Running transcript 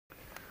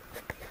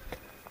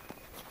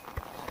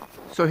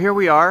So here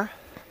we are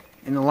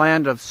in the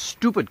land of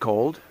stupid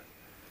cold,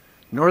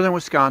 northern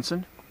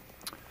Wisconsin.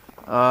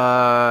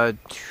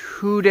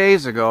 2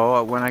 days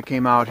ago when I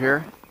came out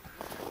here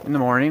in the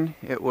morning,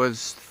 it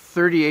was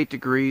 38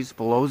 degrees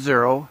below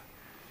zero,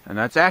 and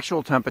that's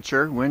actual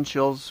temperature. Wind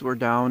chills were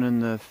down in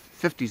the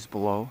 50s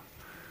below.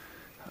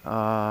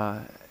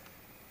 And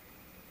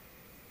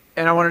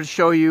I wanted to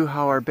show you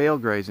how our bale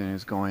grazing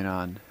is going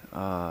on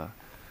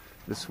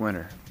this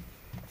winter.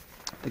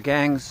 The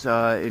gang's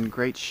in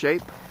great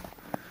shape.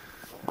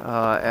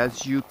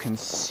 As you can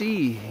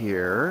see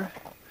here,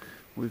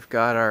 we've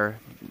got our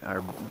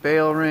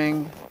bale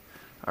ring,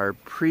 our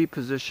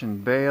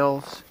pre-positioned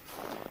bales,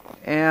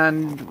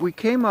 and we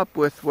came up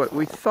with what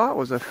we thought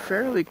was a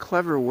fairly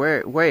clever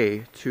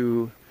way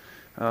to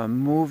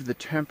move the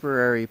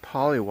temporary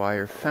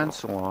polywire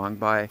fence along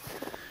by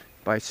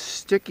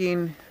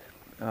sticking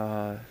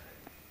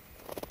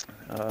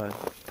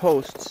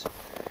posts,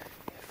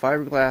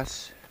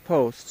 fiberglass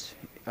posts,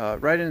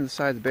 right into the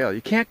side of the bale.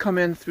 You can't come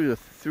in through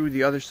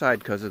the other side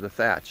because of the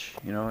thatch.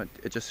 You know,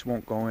 it just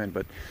won't go in.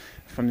 But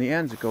from the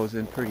ends, it goes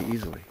in pretty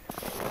easily.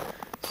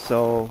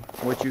 So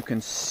what you can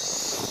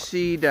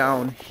see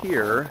down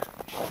here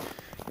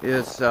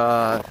is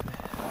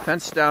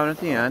fence down at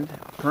the end,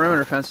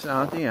 perimeter fence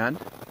down at the end,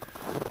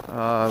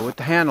 with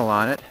the handle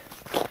on it.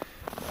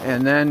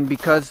 And then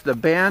because the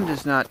band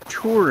is not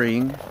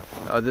touring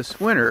this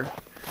winter,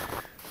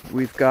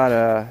 we've got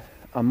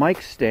a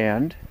mic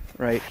stand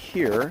right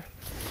here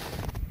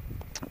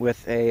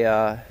with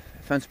a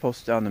fence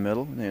post down the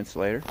middle, the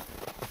insulator.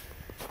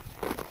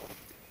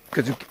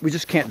 Because we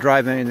just can't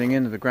drive anything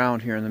into the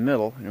ground here in the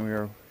middle,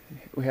 and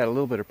we had a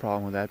little bit of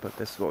problem with that, but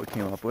this is what we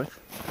came up with.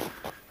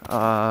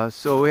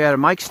 So we had a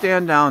mic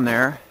stand down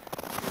there,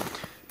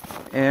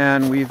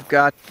 and we've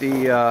got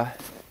the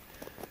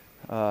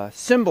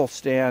cymbal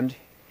stand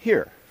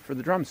here for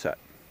the drum set.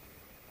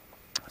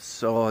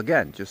 So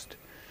again, just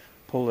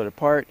pull it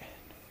apart.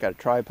 Got a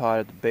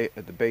tripod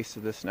at the base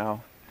of this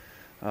now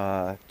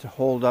to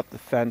hold up the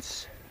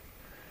fence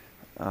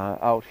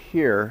out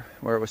here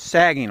where it was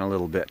sagging a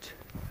little bit.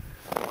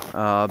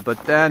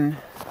 But then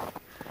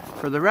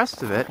for the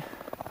rest of it,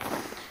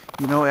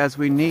 you know, as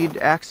we need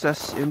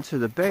access into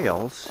the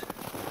bales,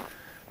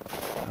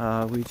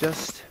 we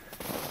just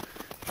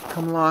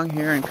come along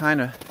here and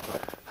kind of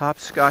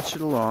hopscotch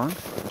it along.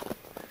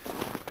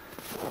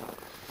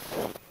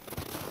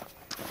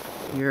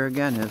 Here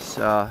again is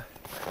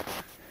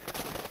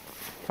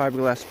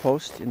fiberglass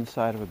post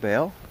inside of a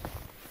bale,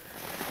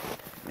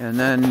 and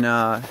then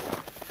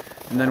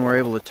we're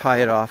able to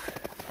tie it off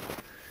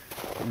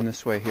in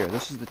this way here.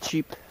 This is the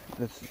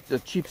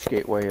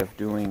cheapskate way of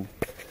doing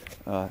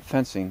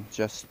fencing,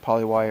 just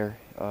polywire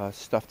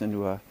stuffed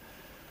into a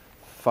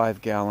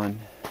 5-gallon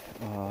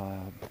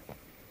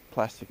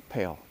plastic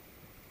pail.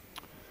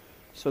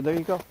 So there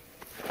you go.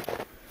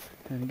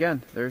 And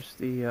again, there's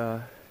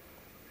the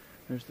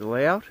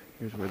layout.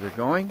 Here's where they're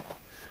going.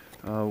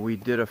 We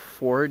did a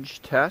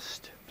forage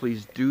test.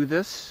 Please do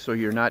this so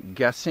you're not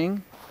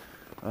guessing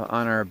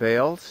on our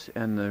bales,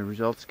 and the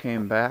results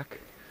came back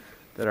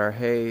that our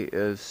hay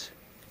is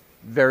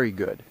very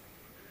good.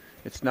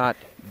 It's not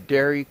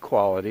dairy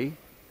quality,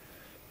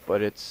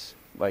 but it's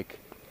like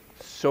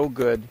so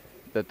good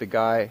that the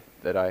guy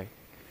that I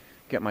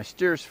get my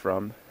steers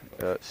from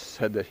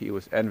said that he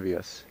was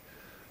envious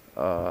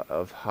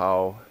of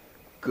how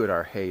good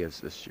our hay is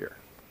this year.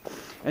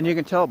 And you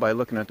can tell by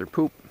looking at their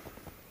poop.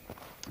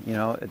 You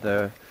know,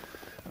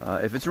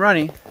 if it's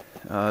runny,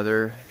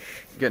 they're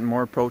getting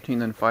more protein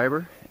than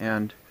fiber,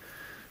 and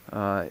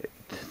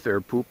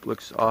their poop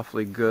looks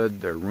awfully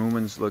good. Their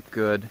rumens look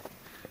good.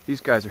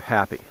 These guys are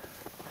happy.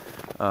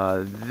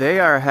 They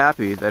are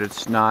happy that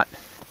it's not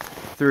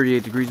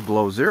 38 degrees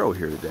below zero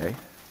here today.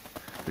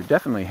 They're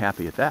definitely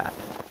happy at that.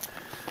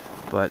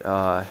 But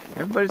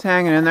everybody's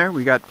hanging in there.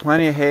 We got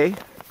plenty of hay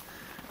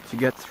to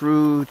get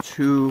through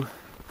to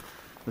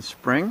the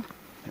spring,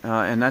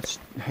 and that's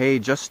hay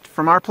just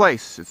from our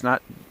place. It's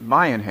not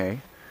buying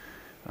hay.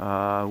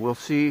 We'll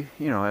see,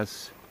 you know,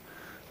 as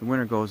the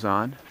winter goes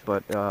on,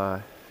 but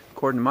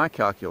according to my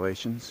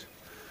calculations,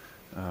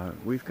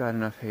 we've got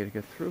enough hay to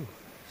get through.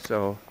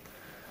 So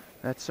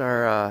that's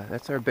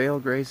our bale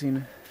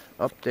grazing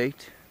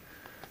update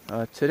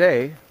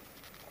today.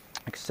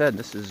 Like I said,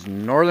 this is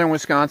northern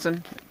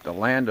Wisconsin, the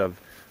land of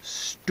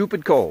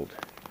stupid cold,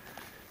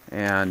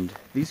 and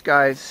these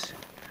guys,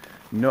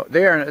 no,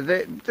 they're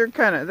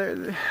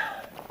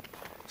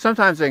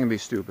sometimes they can be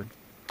stupid,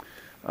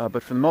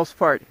 but for the most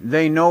part,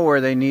 they know where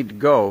they need to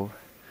go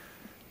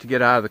to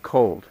get out of the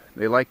cold.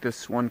 They like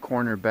this one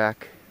corner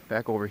back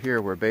over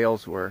here where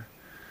bales were,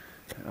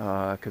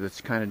 because it's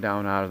kind of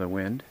down out of the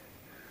wind.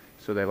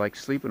 So they like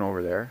sleeping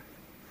over there,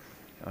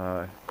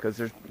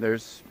 because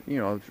there's you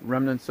know,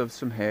 remnants of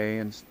some hay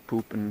and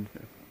poop and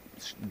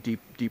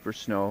deeper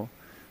snow,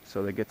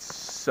 so they get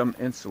some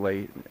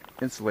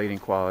insulating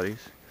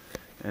qualities.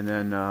 And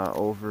then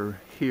over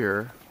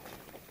here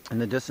in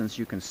the distance,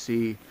 you can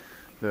see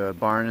the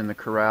barn and the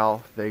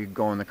corral. They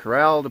go in the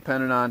corral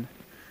depending on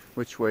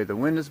which way the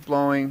wind is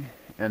blowing,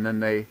 and then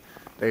they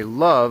they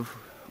love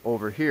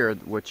over here,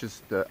 which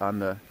is on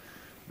the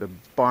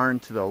barn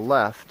to the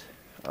left.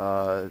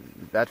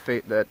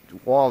 That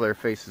wall there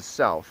faces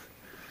south.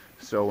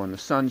 So when the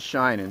sun's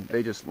shining,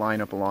 they just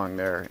line up along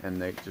there and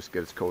they just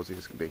get as cozy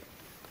as can be.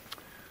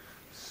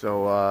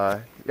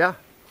 So yeah,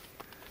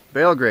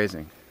 bale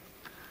grazing.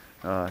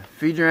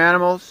 Feed your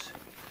animals,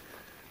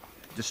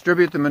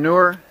 distribute the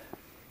manure,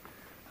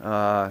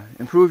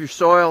 improve your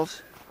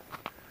soils.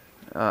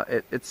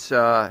 It's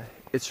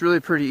really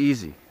pretty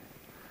easy.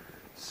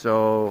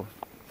 So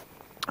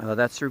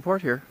that's the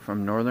report here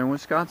from northern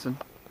Wisconsin.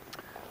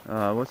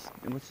 What's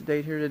the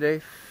date here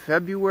today?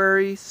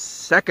 February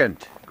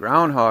 2nd,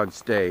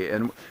 Groundhog's Day,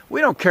 and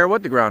we don't care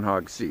what the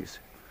groundhog sees.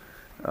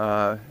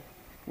 We're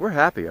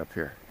happy up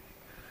here.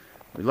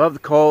 We love the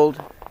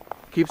cold,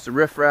 keeps the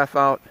riffraff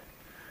out,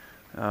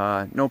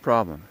 no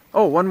problem.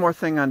 Oh, one more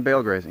thing on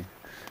bale grazing.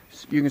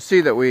 You can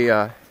see that we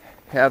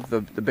have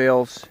the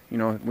bales, you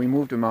know, we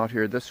moved them out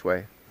here this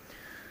way.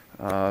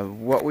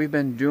 What we've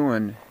been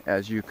doing,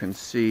 as you can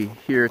see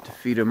here, to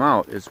feed them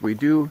out is we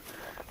do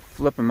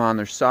flip them on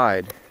their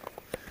side,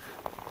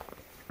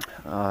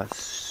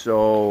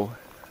 so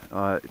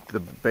the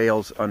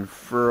bales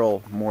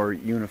unfurl more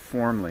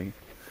uniformly.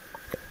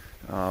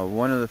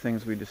 One of the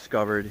things we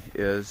discovered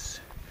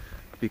is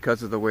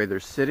because of the way they're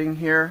sitting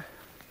here,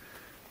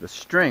 the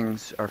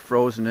strings are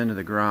frozen into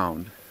the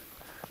ground.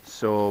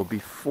 So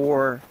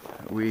before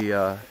we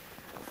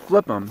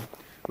flip them,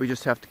 we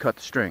just have to cut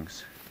the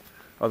strings.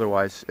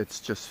 Otherwise, it's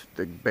just,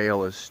 the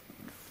bale is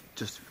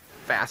just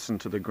fastened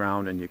to the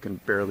ground and you can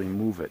barely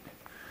move it.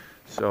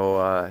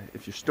 So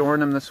if you're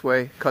storing them this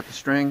way, cut the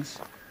strings.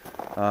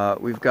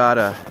 We've got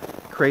a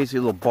crazy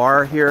little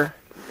bar here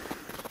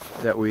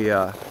that we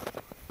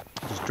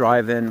just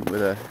drive in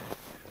with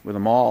a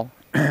maul,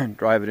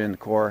 drive it in the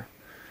core,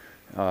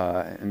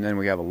 and then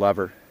we have a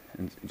lever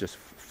and just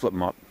flip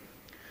them up,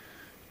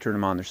 turn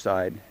them on their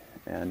side,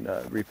 and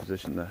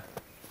reposition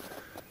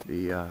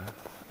the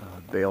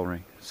bale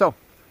ring. So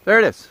there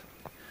it is.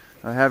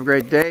 Have a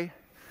great day.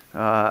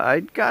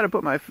 I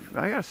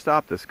gotta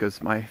stop this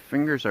because my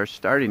fingers are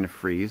starting to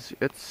freeze.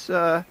 It's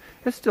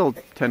still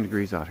 10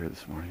 degrees out here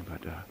this morning,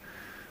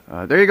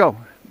 but there you go.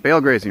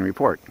 Bale grazing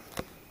report,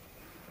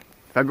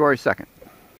 February 2nd.